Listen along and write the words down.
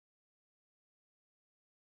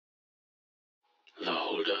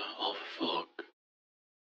Holder of Fog.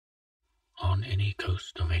 On any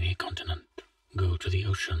coast of any continent, go to the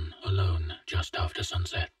ocean alone just after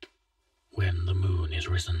sunset, when the moon is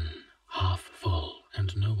risen, half full,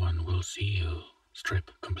 and no one will see you.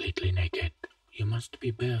 Strip completely naked. You must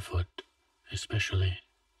be barefoot, especially.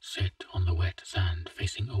 Sit on the wet sand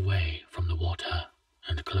facing away from the water,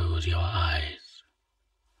 and close your eyes.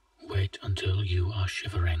 Wait until you are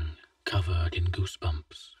shivering, covered in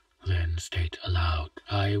goosebumps. Then state aloud,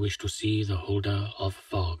 "I wish to see the Holder of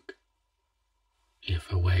Fog."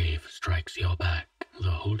 If a wave strikes your back,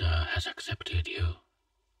 the Holder has accepted you.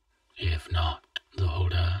 If not, the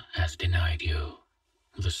Holder has denied you.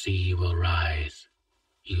 The sea will rise.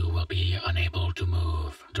 You will be unable to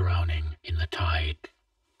move, drowning in the tide.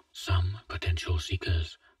 Some potential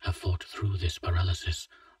seekers have fought through this paralysis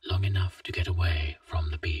long enough to get away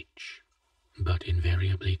from the beach, but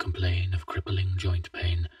invariably complain of crippling joint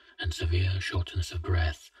pain and severe shortness of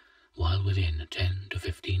breath while within 10 to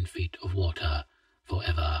 15 feet of water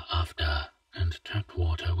forever after, and tap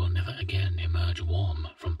water will never again emerge warm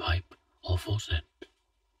from pipe or faucet.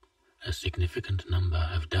 A significant number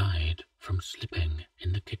have died from slipping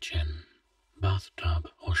in the kitchen,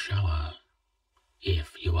 bathtub, or shower.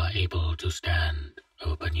 If you are able to stand,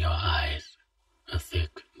 open your eyes. A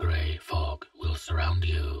thick grey fog will surround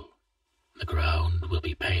you. The ground will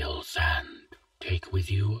be pale sand. Take with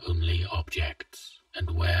you only objects, and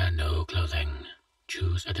wear no clothing.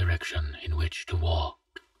 Choose a direction in which to walk.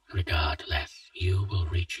 Regardless, you will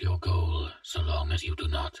reach your goal so long as you do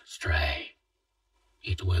not stray.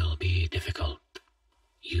 It will be difficult.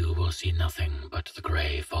 You will see nothing but the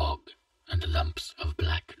grey fog, and lumps of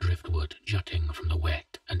black driftwood jutting from the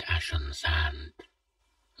wet and ashen sand.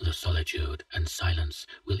 The solitude and silence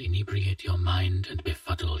will inebriate your mind and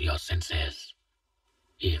befuddle your senses.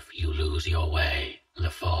 If you lose your way,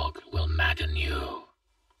 the fog will madden you.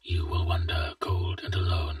 You will wander cold and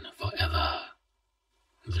alone forever.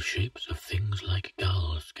 The shapes of things like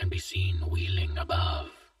gulls can be seen wheeling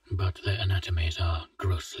above, but their anatomies are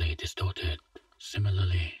grossly distorted.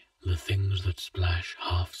 Similarly, the things that splash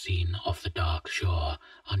half-seen off the dark shore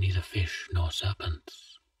are neither fish nor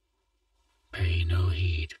serpents. Pay no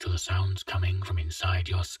heed to the sounds coming from inside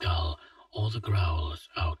your skull or the growls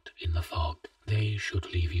out in the fog. They should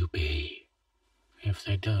leave you be. If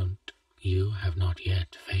they don't, you have not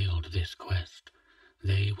yet failed this quest.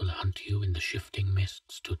 They will hunt you in the shifting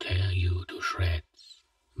mists to tear you to shreds.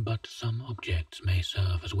 But some objects may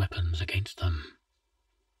serve as weapons against them.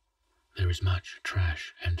 There is much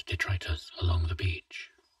trash and detritus along the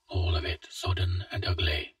beach, all of it sodden and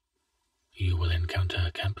ugly. You will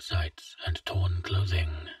encounter campsites and torn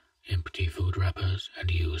clothing, empty food wrappers and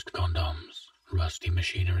used condoms, rusty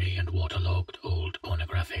machinery and waterlogged old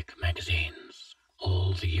pornographic magazines.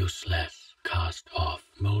 All the useless, cast-off,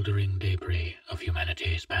 mouldering debris of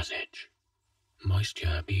humanity's passage.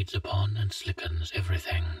 Moisture beads upon and slickens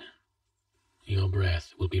everything. Your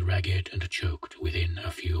breath will be ragged and choked within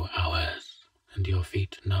a few hours, and your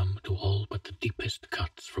feet numb to all but the deepest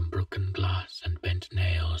cuts from broken glass and bent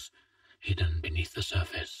nails hidden beneath the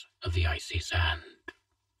surface of the icy sand.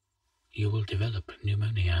 You will develop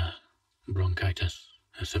pneumonia, bronchitis,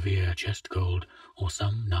 a severe chest cold, or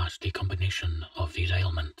some nasty combination of these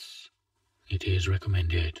ailments. It is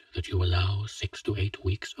recommended that you allow 6 to 8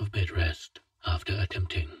 weeks of bed rest after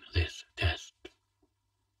attempting this test.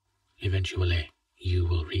 Eventually, you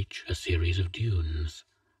will reach a series of dunes,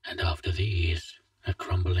 and after these, a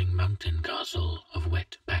crumbling mountain castle of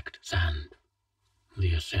wet-packed sand.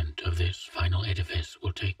 The ascent of this final edifice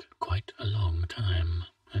will take quite a long time,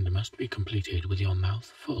 and must be completed with your mouth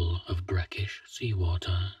full of brackish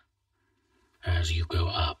seawater. As you go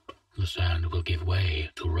up, the sand will give way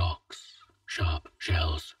to rocks, sharp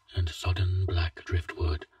shells, and sodden black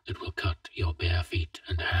driftwood that will cut your bare feet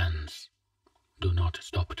and hands. Do not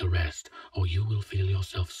stop to rest, or you will feel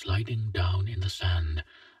yourself sliding down in the sand,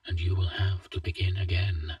 and you will have to begin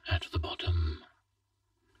again at the bottom.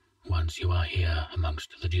 Once you are here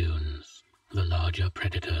amongst the dunes, the larger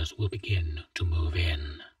predators will begin to move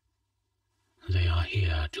in. They are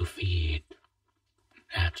here to feed.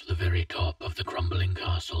 At the very top of the crumbling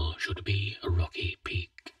castle should be a rocky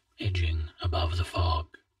peak, edging above the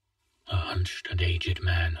fog. A hunched and aged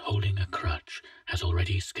man holding a crutch has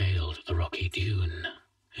already scaled the rocky dune,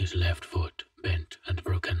 his left foot bent and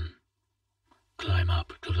broken. Climb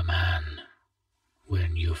up to the man.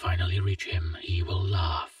 When you finally reach him, he will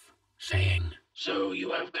laugh, saying, "So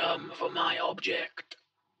you have come for my object."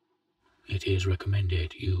 It is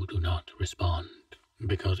recommended you do not respond,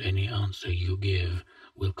 because any answer you give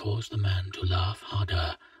will cause the man to laugh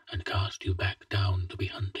harder and cast you back down to be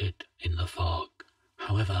hunted in the fog.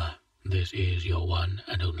 However, this is your one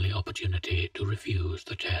and only opportunity to refuse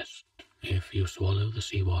the test. If you swallow the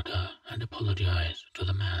seawater and apologize to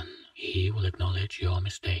the man, he will acknowledge your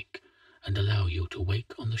mistake and allow you to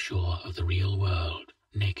wake on the shore of the real world,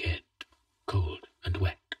 naked, cold, and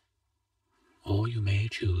wet. Or you may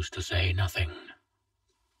choose to say nothing,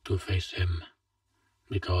 to face him,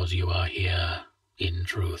 because you are here, in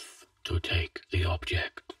truth, to take the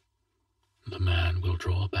object. The man will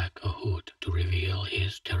draw back a hood to reveal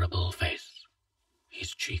his terrible face.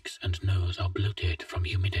 His cheeks and nose are bloated from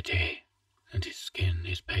humidity, and his skin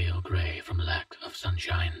is pale grey from lack of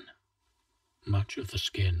sunshine. Much of the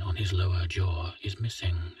skin on his lower jaw is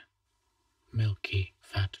missing. Milky,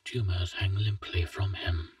 fat tumours hang limply from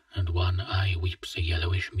him, and one eye weeps a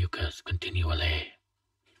yellowish mucus continually.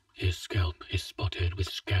 His scalp is spotted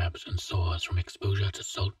with scabs and sores from exposure to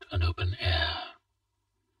salt and open air.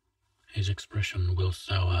 His expression will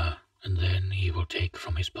sour, and then he will take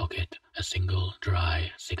from his pocket a single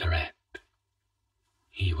dry cigarette.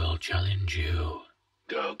 He will challenge you.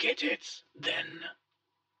 Go get it, then.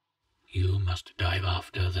 You must dive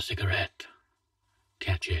after the cigarette.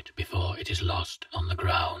 Catch it before it is lost on the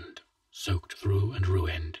ground, soaked through and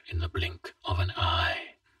ruined in the blink of an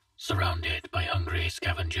eye, surrounded by hungry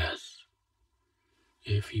scavengers.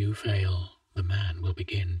 If you fail, the man will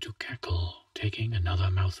begin to cackle, taking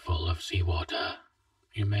another mouthful of seawater.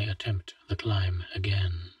 You may attempt the climb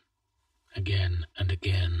again. Again and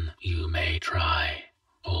again you may try.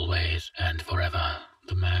 Always and forever,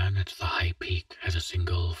 the man at the high peak has a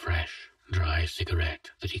single fresh, dry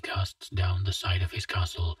cigarette that he casts down the side of his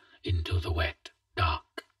castle into the wet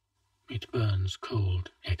dark. It burns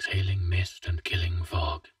cold, exhaling mist and killing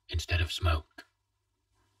fog instead of smoke.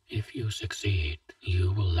 If you succeed,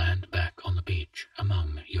 you will land back on the beach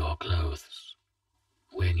among your clothes.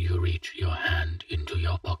 When you reach your hand into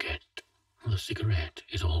your pocket, the cigarette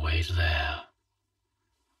is always there.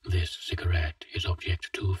 This cigarette is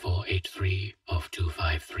object 2483 of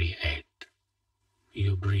 2538.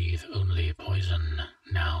 You breathe only poison.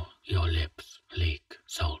 Now your lips leak